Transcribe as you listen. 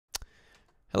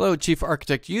Hello Chief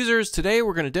Architect users, today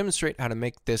we're going to demonstrate how to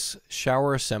make this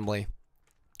shower assembly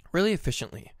really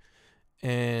efficiently.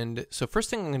 And so first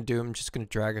thing I'm going to do, I'm just going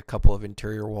to drag a couple of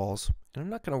interior walls. And I'm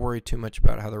not going to worry too much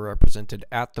about how they're represented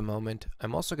at the moment.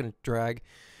 I'm also going to drag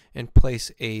and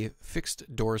place a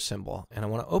fixed door symbol. And I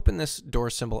want to open this door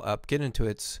symbol up, get into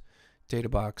its data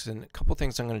box, and a couple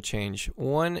things I'm going to change.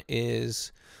 One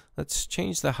is, let's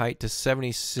change the height to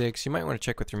 76. You might want to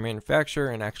check with your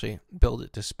manufacturer and actually build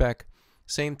it to spec.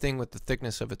 Same thing with the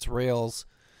thickness of its rails.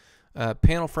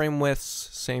 Panel frame widths,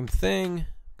 same thing.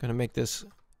 Going to make this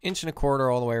 1.25 inches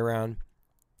all the way around.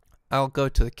 I'll go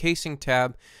to the casing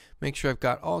tab, make sure I've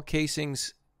got all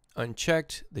casings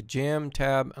unchecked. The jam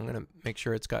tab, I'm going to make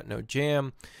sure it's got no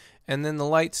jam. And then the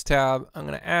lights tab, I'm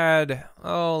going to add,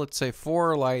 let's say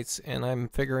 4 lights, and I'm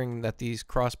figuring that these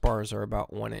crossbars are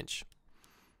about 1 inch.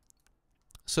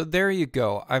 So there you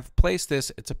go. I've placed this.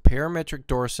 It's a parametric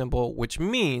door symbol, which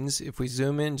means if we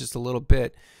zoom in just a little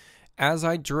bit, as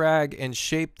I drag and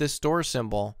shape this door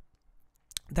symbol,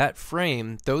 that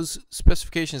frame, those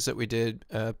specifications that we did,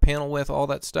 panel width, all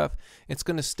that stuff, it's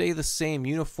going to stay the same,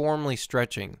 uniformly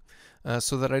stretching,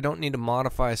 so that I don't need to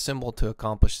modify a symbol to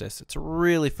accomplish this. It's a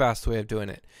really fast way of doing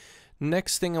it.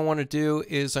 Next thing I want to do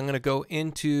is I'm going to go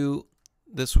into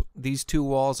these 2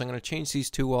 walls. I'm going to change these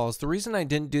 2 walls. The reason I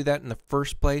didn't do that in the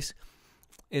first place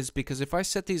is because if I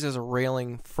set these as a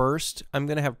railing first, I'm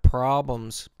going to have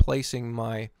problems placing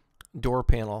my door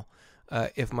panel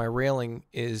if my railing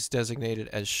is designated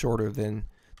as shorter than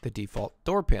the default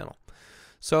door panel.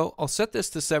 So I'll set this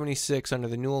to 76 under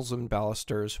the newels and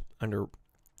balusters under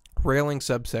railing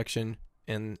subsection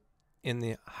and in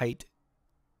the height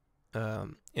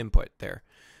input there.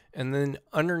 And then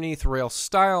underneath rail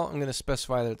style, I'm going to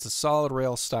specify that it's a solid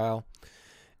rail style.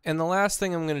 And the last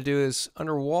thing I'm going to do is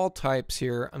under wall types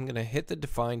here, I'm going to hit the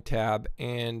define tab,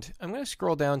 and I'm going to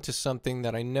scroll down to something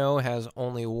that I know has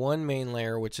only one main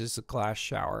layer, which is the glass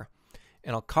shower.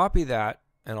 And I'll copy that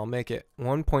and I'll make it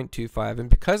 1.25. And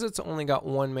because it's only got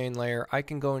one main layer, I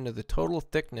can go into the total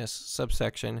thickness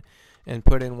subsection and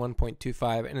put in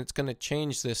 1.25, and it's going to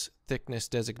change this thickness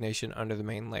designation under the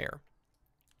main layer.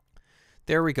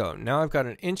 There we go. Now I've got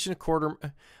 1.25 inches.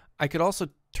 I could also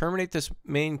terminate this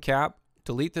main cap,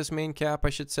 delete this main cap, I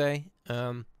should say.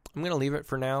 I'm going to leave it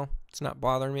for now. It's not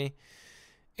bothering me.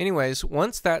 Anyways,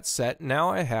 once that's set, now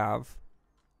I have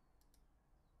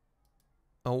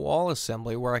a wall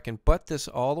assembly where I can butt this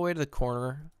all the way to the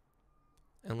corner.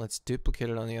 And let's duplicate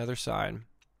it on the other side.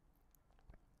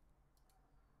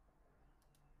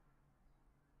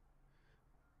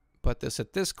 Butt this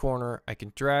at this corner. I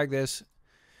can drag this.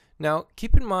 Now,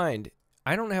 keep in mind,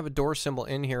 I don't have a door symbol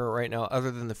in here right now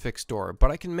other than the fixed door, but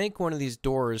I can make one of these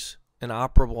doors an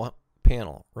operable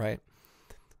panel, right?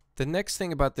 The next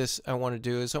thing about this I want to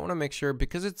do is I want to make sure,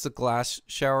 because it's a glass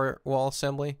shower wall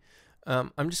assembly,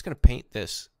 I'm just going to paint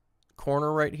this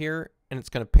corner right here, and it's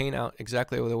going to paint out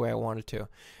exactly the way I want it to.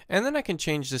 And then I can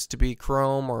change this to be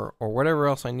chrome or whatever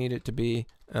else I need it to be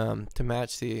to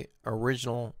match the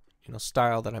original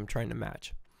style that I'm trying to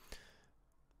match.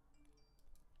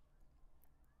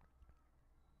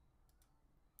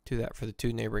 Do that for the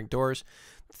 2 neighboring doors.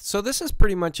 So this is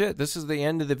pretty much it. This is the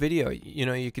end of the video.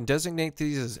 You can designate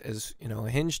these as a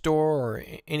hinge door or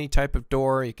any type of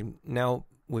door. You can, now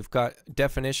we've got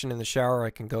definition in the shower, I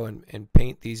can go and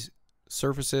paint these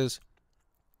surfaces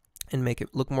and make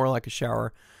it look more like a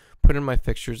shower, put in my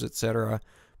fixtures, etc.,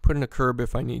 put in a curb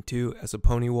if I need to as a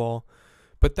pony wall.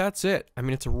 But that's it. I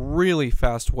mean, it's a really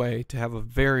fast way to have a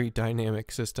very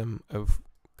dynamic system of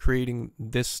creating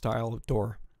this style of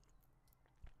door.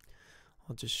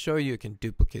 I'll just show you. I can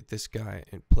duplicate this guy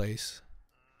in place,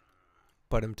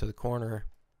 butt him to the corner,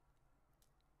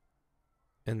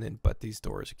 and then butt these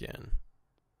doors again.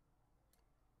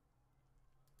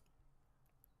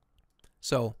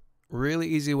 So, really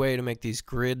easy way to make these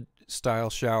grid style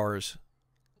showers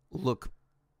look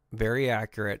very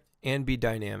accurate and be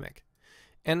dynamic.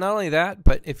 And not only that,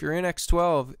 but if you're in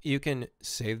X-12, you can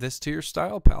save this to your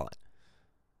style palette.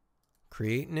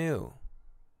 Create new.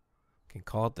 You can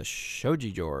call it the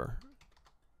Shoji door.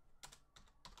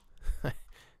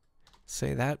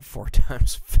 Say that 4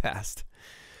 times fast.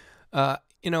 And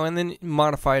then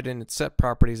modify it in its set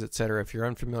properties, etc. If you're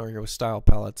unfamiliar with style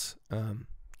palettes,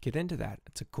 get into that.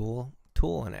 It's a cool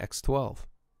tool on X-12.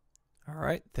 All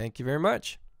right, thank you very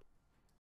much.